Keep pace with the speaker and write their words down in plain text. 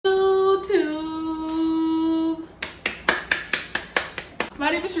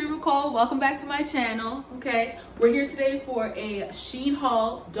my name is ShereemaNicole. Welcome back to my channel. Okay, we're here today for a SHEIN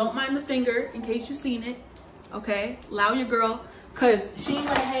haul. Don't mind the finger in case you've seen it. Okay, allow your girl, because SHEIN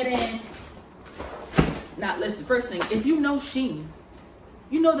went ahead and not listen. First thing, if you know SHEIN,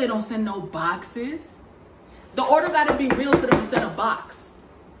 you know they don't send no boxes. The order got to be real for them to send a box.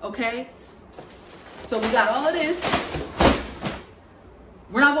 Okay, so we got all of this.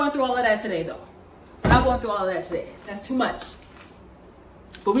 We're not going through all of that today, though. We're not going through all of that today. That's too much.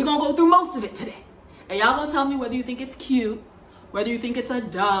 But we're gonna go through most of it today. And y'all gonna tell me whether you think it's cute, whether you think it's a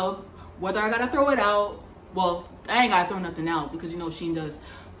dub, whether I gotta throw it out. Well, I ain't gotta throw nothing out because you know SHEIN does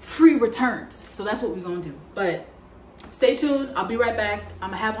free returns. So that's what we're gonna do. But stay tuned, I'll be right back. I'm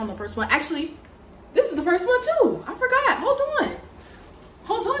gonna have on the first one. Actually, this is the first one too. I forgot, hold on.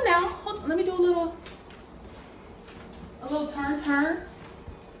 Hold on now, hold on. Let me do a little turn.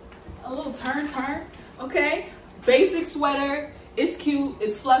 A little turn, okay? Basic sweater. It's cute,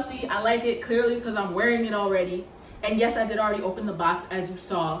 it's fluffy. I like it clearly because I'm wearing it already. And yes, I did already open the box as you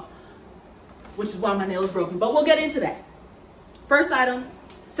saw, which is why my nail is broken, but we'll get into that. First item,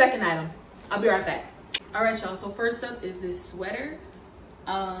 second item. I'll be right back. All right, y'all, so first up is this sweater.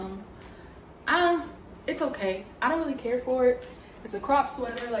 It's okay. I don't really care for it. It's a crop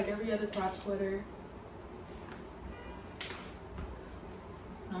sweater like every other crop sweater.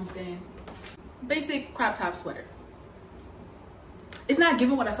 You know what I'm saying? Basic crop top sweater. It's not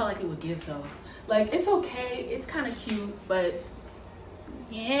giving what I felt like it would give though. Like, it's okay, it's kind of cute, but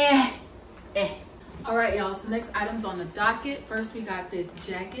yeah, All right, y'all, so next item's on the docket. First, we got this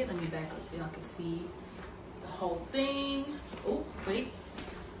jacket. Let me back up so y'all can see the whole thing. Oh, wait.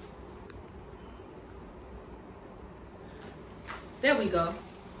 There we go.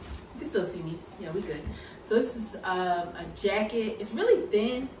 You can still see me. Yeah, we good. So this is a jacket. It's really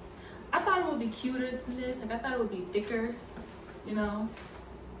thin. I thought it would be cuter than this. Like, I thought it would be thicker, you know,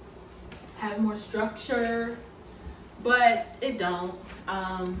 have more structure, but it don't.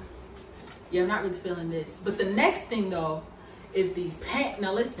 Yeah, I'm not really feeling this. But the next thing though is these pants.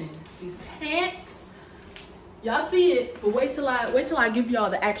 Now listen, these pants, y'all see it, but wait till I give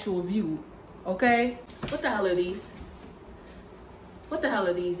y'all the actual view, okay? What the hell are these? What the hell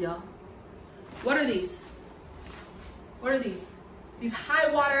are these, y'all? What are these? What are these? These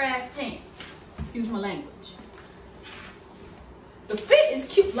high water ass pants. Excuse my language. The fit is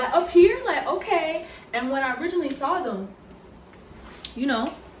cute, like up here, like okay. And when I originally saw them, you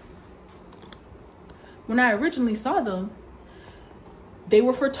know, they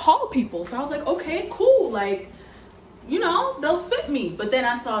were for tall people. So I was like, okay, cool. Like, you know, they'll fit me. But then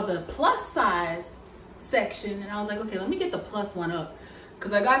I saw the plus size section and I was like, okay, let me get the plus one up.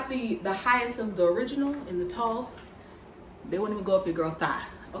 Cause I got the highest of the original in the tall. They wouldn't even go up your girl thigh,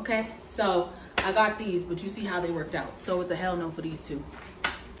 okay? So I got these, but you see how they worked out. So it's a hell no for these two.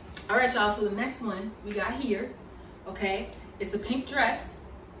 All right, y'all, so the next one we got here, okay? It's the pink dress,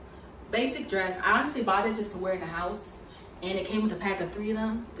 basic dress. I honestly bought it just to wear in the house, and it came with a pack of 3 of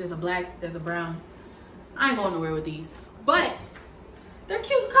them. There's a black, there's a brown. I ain't going nowhere with these, but they're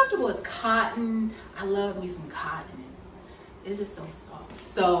cute and comfortable. It's cotton. I love me some cotton. It's just so soft.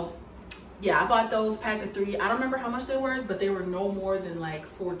 So yeah, I bought those pack of 3. I don't remember how much they were, but they were no more than like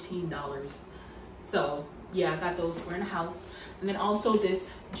 $14. So yeah, I got those for in the house. And then also this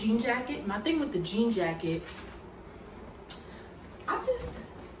jean jacket. My thing with the jean jacket, I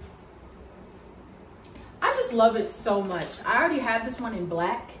just love it so much. I already have this one in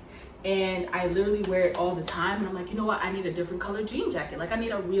black and I literally wear it all the time. And I'm like, you know what? I need a different color jean jacket. Like I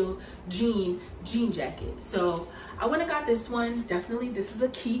need a real jean jacket. So I went and got this one. Definitely, this is a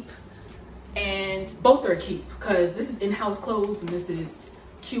keep. And both are cute because this is in-house clothes and this is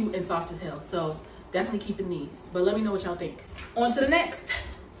cute and soft as hell. So definitely keeping these, but let me know what y'all think. On to the next.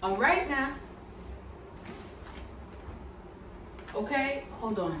 All right now. Okay,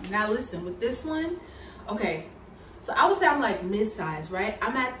 hold on. Now listen, with this one, okay, so I would say I'm like mid-size, right?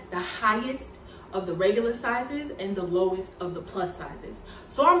 I'm at the highest of the regular sizes and the lowest of the plus sizes.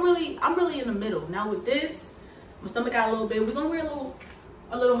 So I'm really in the middle. Now with this, my stomach got a little big. We're gonna wear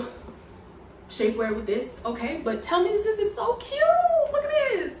a little shapewear with this, okay? But tell me this isn't so cute. Look at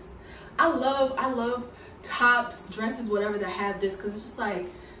this. I love tops, dresses, whatever that have this, because it's just like,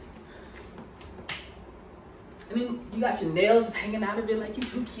 I mean, you got your nails just hanging out of it like you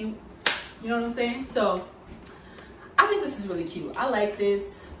too cute. You know what I'm saying? So I think this is really cute. I like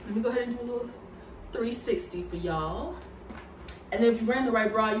this. Let me go ahead and do a little 360 for y'all. And then if you're wearing the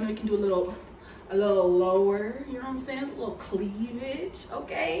right bra, you know, you can do a little lower, you know what I'm saying? A little cleavage,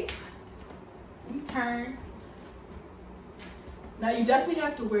 okay? We turn. Now you definitely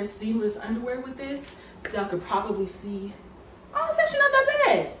have to wear seamless underwear with this because y'all could probably see, oh, it's actually not that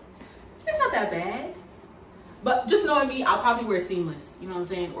bad. It's not that bad. But just knowing me, I'll probably wear seamless, you know what I'm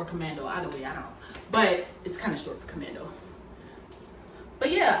saying? Or commando, either way, I don't know. But it's kind of short for commando.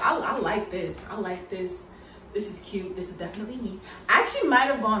 But yeah, I like this. I like this. This is cute. This is definitely me. I actually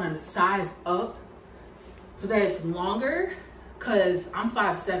might have gone a size up so that it's longer, because I'm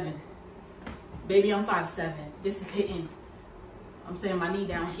 5'7". Baby, I'm 5'7". This is hitting, I'm saying, my knee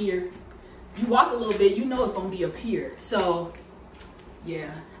down here. You walk a little bit, you know it's gonna be up here. So yeah,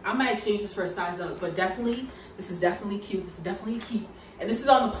 I might exchange this for a size up, but definitely, this is definitely cute. This is definitely a keep. And this is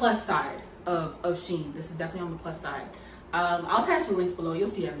on the plus side of SHEIN. This is definitely on the plus side. I'll attach the links below, you'll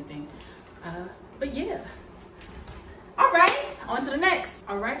see everything. But yeah. All right, on to the next.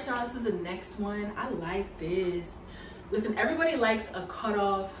 All right, y'all, this is the next one. I like this. Listen, everybody likes a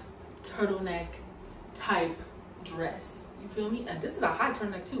cutoff turtleneck type dress. You feel me? And this is a high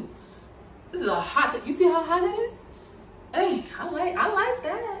turtleneck too. This is a hot, you see how high that is? Hey, I like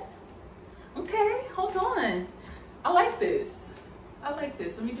that. Okay, hold on. I like this. I like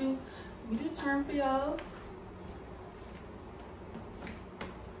this. Let me do a turn for y'all.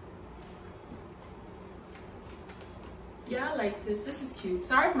 Yeah, I like this. This is cute.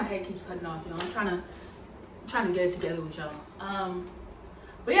 Sorry if my head keeps cutting off, y'all. I'm trying to get it together with y'all.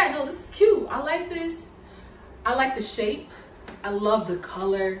 But yeah, no, this is cute. I like this. I like the shape. I love the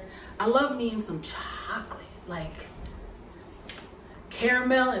color. I love me in some chocolate, like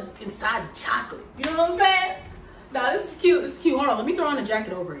caramel inside the chocolate. You know what I'm saying? No, this is cute. This is cute. Hold on, let me throw on a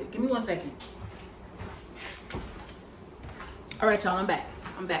jacket over it. Give me 1 second. All right, y'all, I'm back.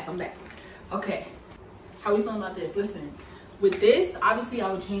 Okay, how we feeling about this? Listen, with this, obviously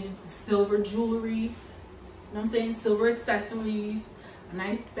I would change it to silver jewelry. You know what I'm saying? Silver accessories, a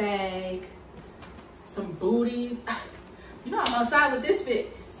nice bag, some booties. You know I'm outside with this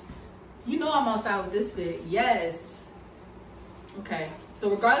fit. You know I'm outside with this fit. Yes. Okay. So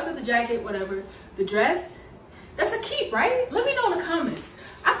regardless of the jacket, whatever, the dress, that's a keep, right? Let me know in the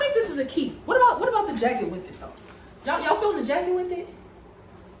comments. I think this is a keep. What about the jacket with it though? Y'all feeling the jacket with it?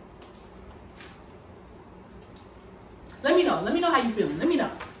 Let me know. Let me know how you feeling. Let me know.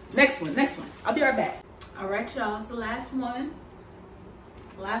 Next one. I'll be right back. All right, y'all. It's the last one.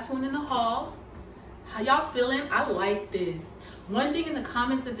 Last one in the haul. How y'all feeling? I like this. One thing in the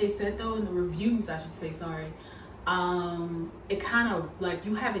comments that they said though, in the reviews, I should say, sorry. It kind of like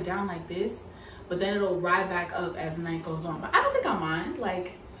you have it down like this, but then it'll ride back up as the night goes on. But I don't think I mind.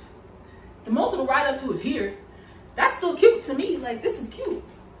 Like the most it'll ride up to is here. That's still cute to me. Like this is cute.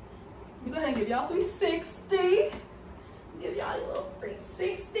 Let me go ahead and give y'all 360. Give y'all a little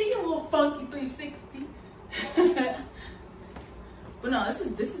 360, a little funky 360. But no,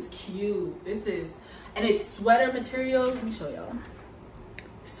 this is cute. This is, and it's sweater material. Let me show y'all.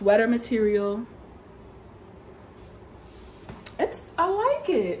 Sweater material. I like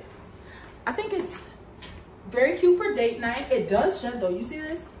it. I think it's very cute for date night. It does shed though. You see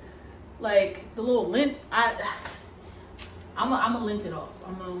this? Like the little lint. I'm gonna lint it off.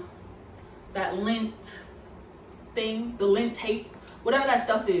 That lint thing, the lint tape, whatever that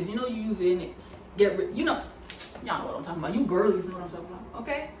stuff is. You know, you use it and it get rid. You know, y'all know what I'm talking about. You girlies know what I'm talking about.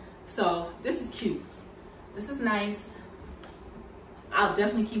 Okay. So this is cute. This is nice. I'll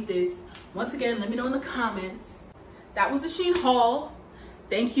definitely keep this. Once again, let me know in the comments. That was the SHEIN haul.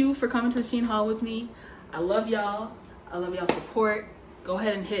 Thank you for coming to the SHEIN haul with me. I love y'all. I love y'all's support. Go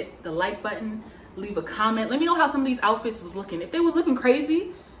ahead and hit the like button. Leave a comment. Let me know how some of these outfits was looking. If they was looking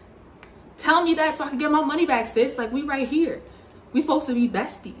crazy, tell me that so I can get my money back, sis. Like, we right here. We supposed to be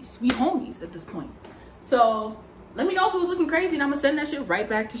besties. We homies at this point. So let me know if it was looking crazy and I'm gonna send that shit right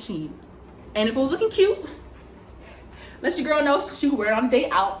back to SHEIN. And if it was looking cute, let your girl know so she can wear it on a day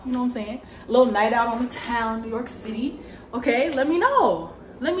out. You know what I'm saying? A little night out on the town, New York City. Okay, let me know.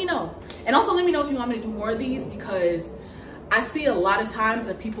 Let me know. And also let me know if you want me to do more of these, because I see a lot of times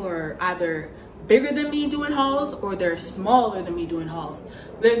that people are either bigger than me doing hauls or they're smaller than me doing hauls.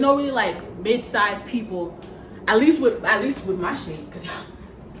 There's no really like mid-sized people, at least with my shape, because y'all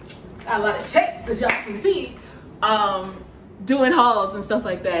got a lot of shape, because y'all can see, doing hauls and stuff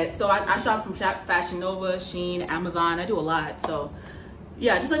like that. So I shop from Fashion Nova, SHEIN, Amazon. I do a lot. So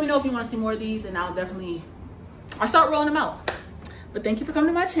yeah, just let me know if you want to see more of these, and I'll start rolling them out. But thank you for coming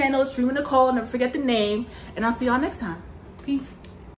to my channel. It's ShereemaNicole. Never forget the name, and I'll see y'all next time. Peace.